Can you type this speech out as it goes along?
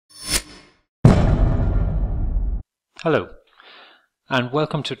Hello, and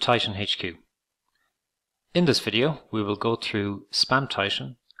welcome to TitanHQ. In this video, we will go through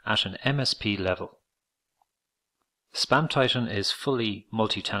SpamTitan at an MSP level. SpamTitan is fully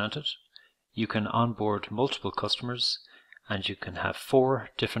multi-tenanted. You can onboard multiple customers, and you can have 4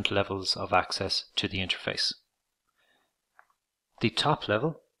 different levels of access to the interface. The top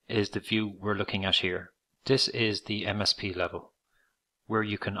level is the view we're looking at here. This is the MSP level, where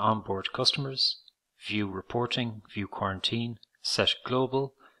you can onboard customers, view reporting, view quarantine, set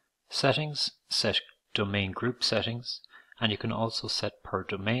global settings, set domain group settings, and you can also set per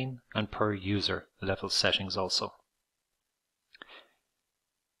domain and per user level settings also.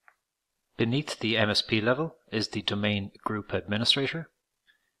 Beneath the MSP level is the domain group administrator.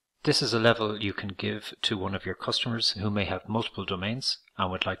 This is a level you can give to one of your customers who may have multiple domains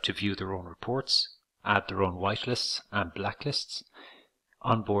and would like to view their own reports, add their own whitelists and blacklists,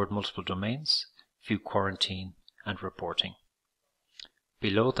 onboard multiple domains, view quarantine and reporting.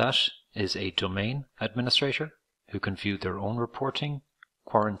 Below that is a domain administrator who can view their own reporting,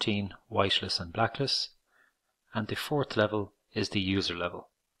 quarantine, whitelists and blacklists. And the 4th level is the user level,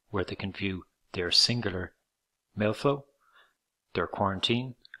 where they can view their singular mail flow, their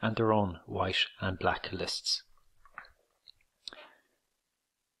quarantine and their own white and black lists.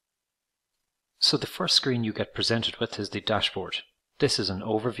 So the first screen you get presented with is the dashboard. This is an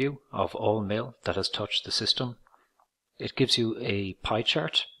overview of all mail that has touched the system. It gives you a pie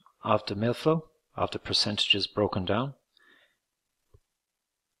chart of the mail flow, of the percentages broken down.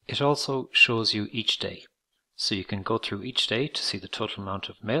 It also shows you each day. So you can go through each day to see the total amount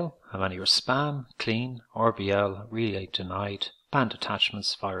of mail, how many are spam, clean, RBL, relay denied, banned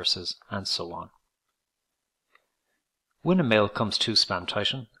attachments, viruses, and so on. When a mail comes to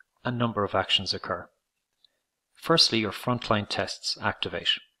SpamTitan, a number of actions occur. Firstly, your frontline tests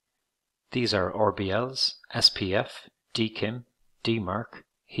activate. These are RBLs, SPF, DKIM, DMARC,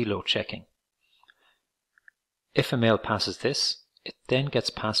 Helo checking. If a mail passes this, it then gets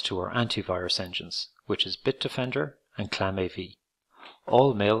passed to our antivirus engines, which is Bitdefender and ClamAV.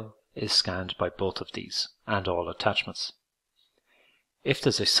 All mail is scanned by both of these, and all attachments. If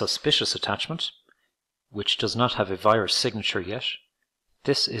there's a suspicious attachment, which does not have a virus signature yet,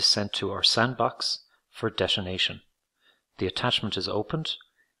 this is sent to our sandbox for detonation. The attachment is opened.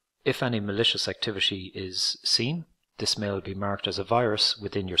 If any malicious activity is seen, this mail will be marked as a virus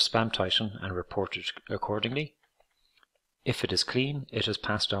within your SpamTitan and reported accordingly. If it is clean, it is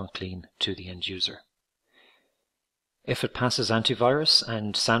passed on clean to the end user. If it passes antivirus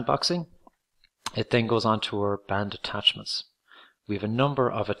and sandboxing, it then goes on to our banned attachments. We have a number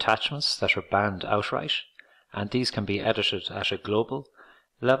of attachments that are banned outright, and these can be edited at a global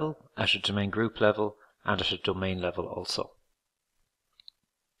level, at a domain group level, and at a domain level also.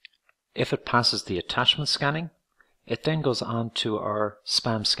 If it passes the attachment scanning, it then goes on to our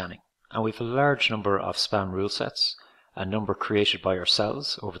spam scanning. And we have a large number of spam rule sets, a number created by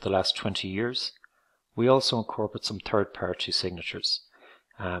ourselves over the last 20 years. We also incorporate some third-party signatures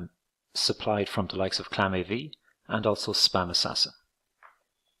supplied from the likes of ClamAV and also Spam Assassin.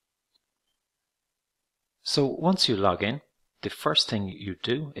 So once you log in, the first thing you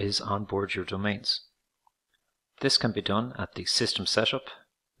do is onboard your domains. This can be done at the System Setup,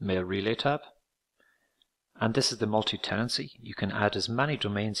 Mail Relay tab. And this is the multi-tenancy. You can add as many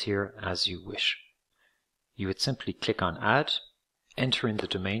domains here as you wish. You would simply click on Add, enter in the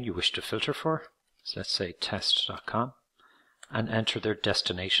domain you wish to filter for, so let's say test.com, and enter their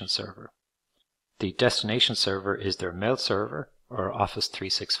destination server. The destination server is their mail server or Office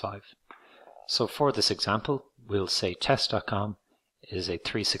 365. So for this example, we'll say test.com is a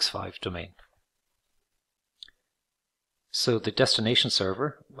 365 domain. So the destination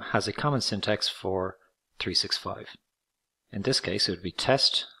server has a common syntax for 365. In this case, it would be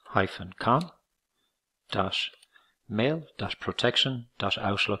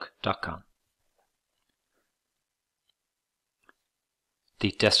test-com.mail.protection.outlook.com.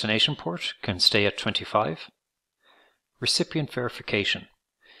 The destination port can stay at 25. Recipient verification.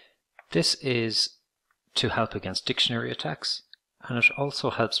 This is to help against dictionary attacks, and it also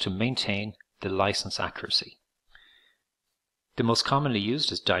helps to maintain the license accuracy. The most commonly used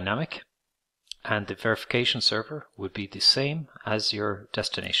is dynamic, and the verification server would be the same as your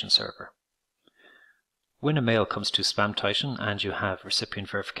destination server. When a mail comes to SpamTitan and you have recipient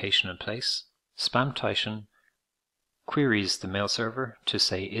verification in place, SpamTitan queries the mail server to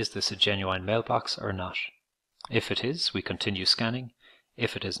say, is this a genuine mailbox or not? If it is, we continue scanning.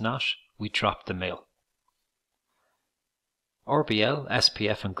 If it is not, we drop the mail. RBL,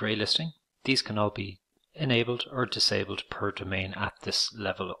 SPF and grey listing, these can all be enabled or disabled per domain at this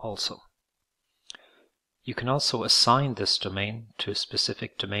level also. You can also assign this domain to a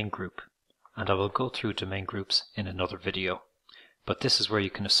specific domain group, and I will go through domain groups in another video. But this is where you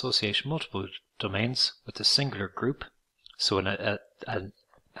can associate multiple domains with a singular group, so an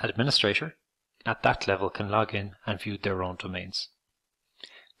administrator at that level can log in and view their own domains.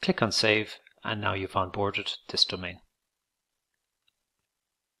 Click on Save, and now you've onboarded this domain.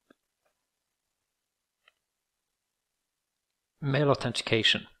 Mail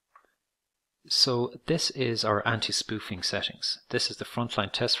authentication. So this is our anti-spoofing settings. This is the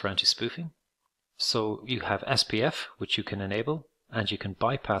frontline test for anti-spoofing. So you have SPF, which you can enable, and you can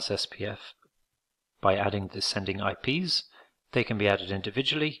bypass SPF by adding the sending IPs. They can be added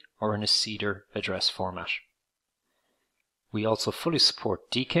individually or in a CEDAR address format. We also fully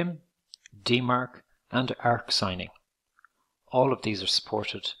support DKIM, DMARC, and ARC signing. All of these are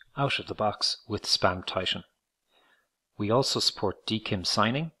supported out of the box with SpamTitan. We also support DKIM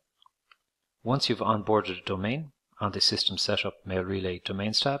signing. Once you've onboarded a domain, on the System Setup Mail Relay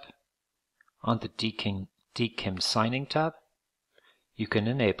Domains tab, on the DKIM signing tab, you can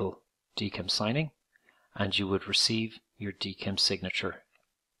enable DKIM signing, and you would receive your DKIM signature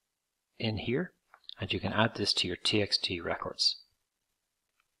in here, and you can add this to your TXT records.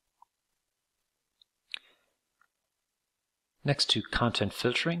 Next to content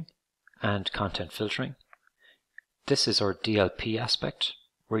filtering and content filtering, this is our DLP aspect,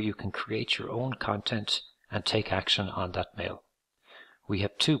 where you can create your own content and take action on that mail. We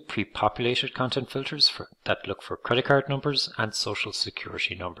have two pre-populated content filters that look for credit card numbers and social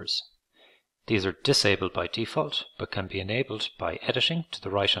security numbers. These are disabled by default, but can be enabled by editing to the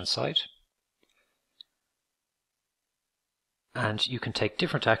right-hand side. And you can take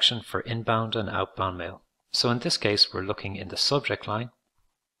different action for inbound and outbound mail. So in this case, we're looking in the subject line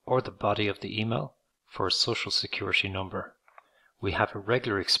or the body of the email for a social security number. We have a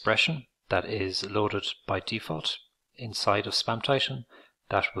regular expression that is loaded by default inside of SpamTitan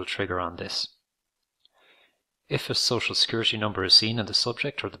that will trigger on this. If a social security number is seen in the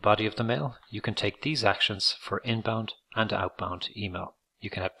subject or the body of the mail, you can take these actions for inbound and outbound email. You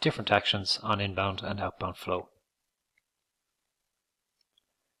can have different actions on inbound and outbound flow.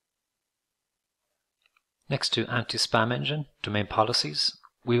 Next to anti-spam engine domain policies,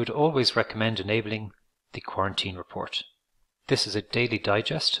 we would always recommend enabling the quarantine report. This is a daily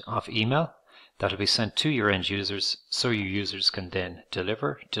digest of email that will be sent to your end users, so your users can then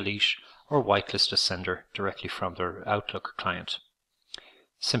deliver, delete, or whitelist a sender directly from their Outlook client.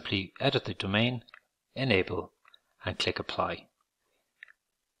 Simply edit the domain, enable, and click apply.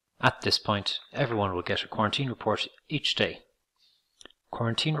 At this point, everyone will get a quarantine report each day.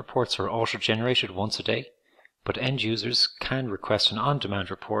 Quarantine reports are auto-generated once a day, but end users can request an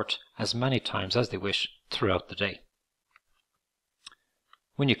on-demand report as many times as they wish throughout the day.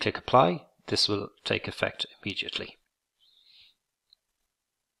 When you click apply, this will take effect immediately.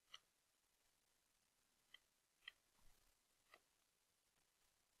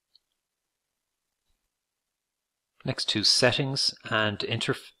 Next to settings and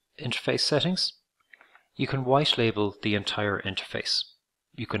interface settings, you can white label the entire interface.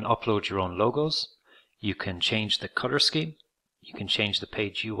 You can upload your own logos, you can change the color scheme, you can change the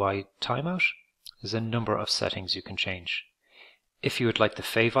page UI timeout. There's a number of settings you can change. If you would like the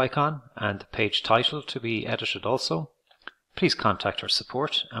fave icon and the page title to be edited also, please contact our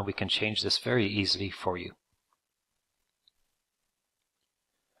support and we can change this very easily for you.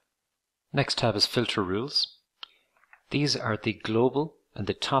 Next tab is filter rules. These are the global and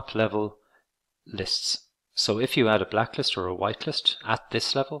the top level lists. So if you add a blacklist or a whitelist at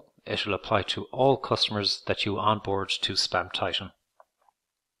this level, it will apply to all customers that you onboard to SpamTitan.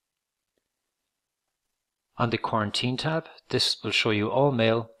 On the quarantine tab, this will show you all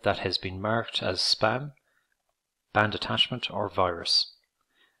mail that has been marked as spam, banned attachment, or virus.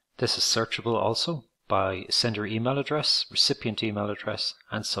 This is searchable also by sender email address, recipient email address,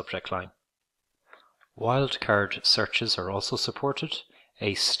 and subject line. Wildcard searches are also supported.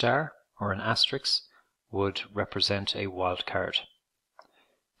 A star or an asterisk would represent a wildcard.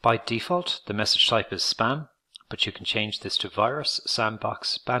 By default, the message type is spam, but you can change this to virus,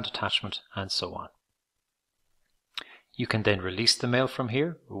 sandbox, banned attachment, and so on. You can then release the mail from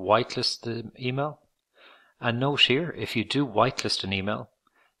here, whitelist the email. And note here, if you do whitelist an email,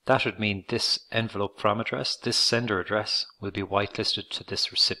 that would mean this envelope from address, this sender address, will be whitelisted to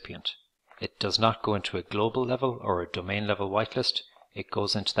this recipient. It does not go into a global level or a domain level whitelist. It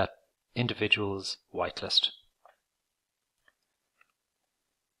goes into that individual's whitelist.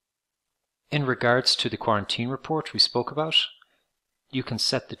 In regards to the quarantine report we spoke about, you can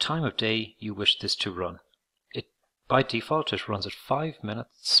set the time of day you wish this to run. By default, it runs at 5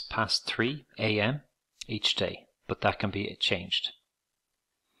 minutes past 3 a.m. each day, but that can be changed.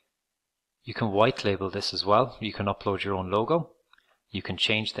 You can white label this as well. You can upload your own logo. You can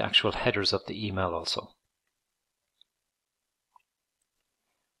change the actual headers of the email also.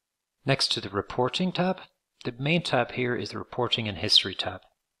 Next to the reporting tab, the main tab here is the reporting and history tab.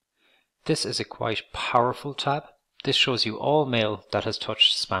 This is a quite powerful tab. This shows you all mail that has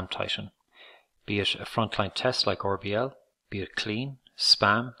touched SpamTitan, be it a frontline test like RBL, be it clean,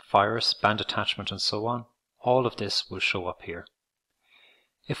 spam, virus, banned attachment and so on. All of this will show up here.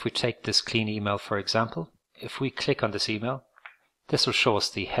 If we take this clean email for example, if we click on this email, this will show us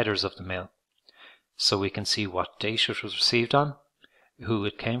the headers of the mail. So we can see what date it was received on, who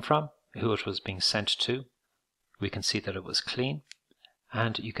it came from, who it was being sent to. We can see that it was clean,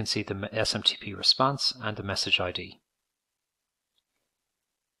 and you can see the SMTP response and the message ID.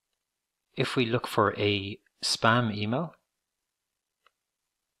 If we look for a spam email,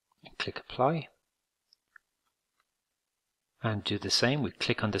 click apply, and do the same. We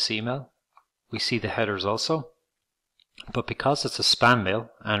click on this email. We see the headers also, but because it's a spam mail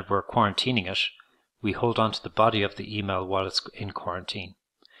and we're quarantining it, we hold on to the body of the email while it's in quarantine.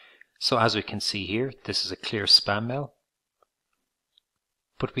 So as we can see here, this is a clear spam mail,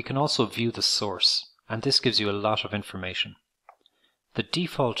 but we can also view the source, and this gives you a lot of information. The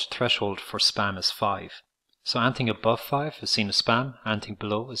default threshold for spam is 5, so anything above 5 is seen as spam, anything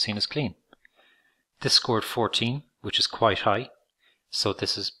below is seen as clean. This scored 14, which is quite high, so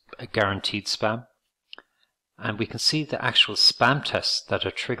this is a guaranteed spam. And we can see the actual spam tests that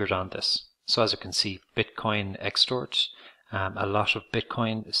are triggered on this. So as you can see, Bitcoin extort, a lot of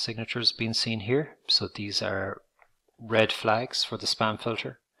Bitcoin signatures being seen here. So these are red flags for the spam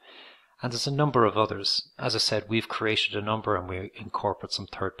filter. And there's a number of others. As I said, we've created a number and we incorporate some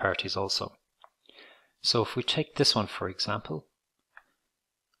third parties also. So if we take this one for example,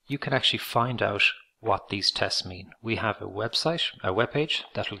 you can actually find out what these tests mean. We have a website, a web page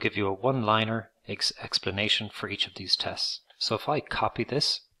that will give you a one-liner explanation for each of these tests. So if I copy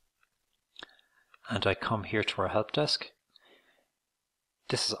this and I come here to our help desk,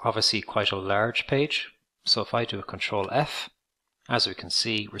 this is obviously quite a large page. So if I do a Control F, as we can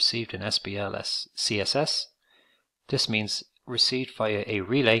see, received in SBL CSS, this means received via a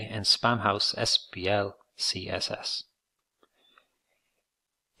relay in Spamhaus SBL CSS.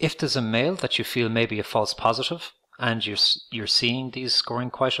 If there's a mail that you feel may be a false positive and you're seeing these scoring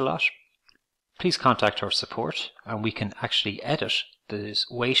quite a lot, please contact our support and we can actually edit the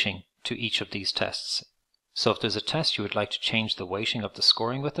weighting to each of these tests. So if there's a test you would like to change the weighting of the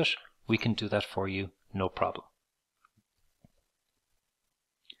scoring with it, we can do that for you, no problem.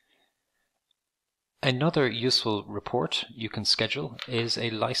 Another useful report you can schedule is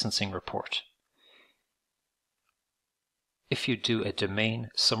a licensing report. If you do a domain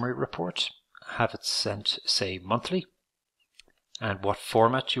summary report, have it sent, say, monthly, and what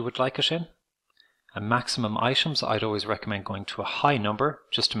format you would like it in. And maximum items, I'd always recommend going to a high number,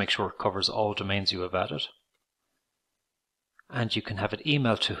 just to make sure it covers all domains you have added. And you can have it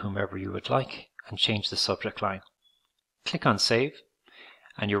emailed to whomever you would like, and change the subject line. Click on Save,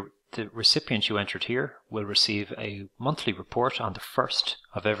 and the recipient you entered here will receive a monthly report on the 1st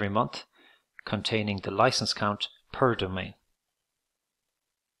of every month, containing the license count per domain.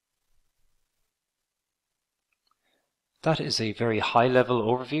 That is a very high-level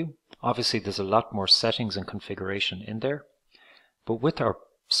overview. Obviously there's a lot more settings and configuration in there, but with our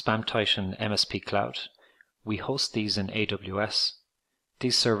SpamTitan MSP Cloud, we host these in AWS.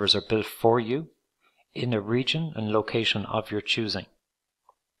 These servers are built for you in a region and location of your choosing.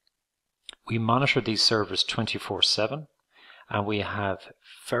 We monitor these servers 24/7, and we have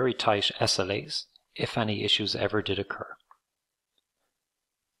very tight SLAs if any issues ever did occur.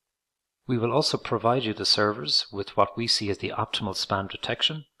 We will also provide you the servers with what we see as the optimal spam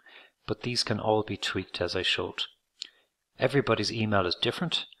detection, but these can all be tweaked as I showed. Everybody's email is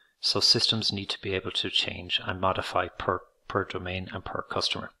different, so systems need to be able to change and modify per domain and per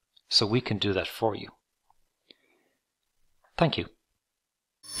customer. So we can do that for you. Thank you.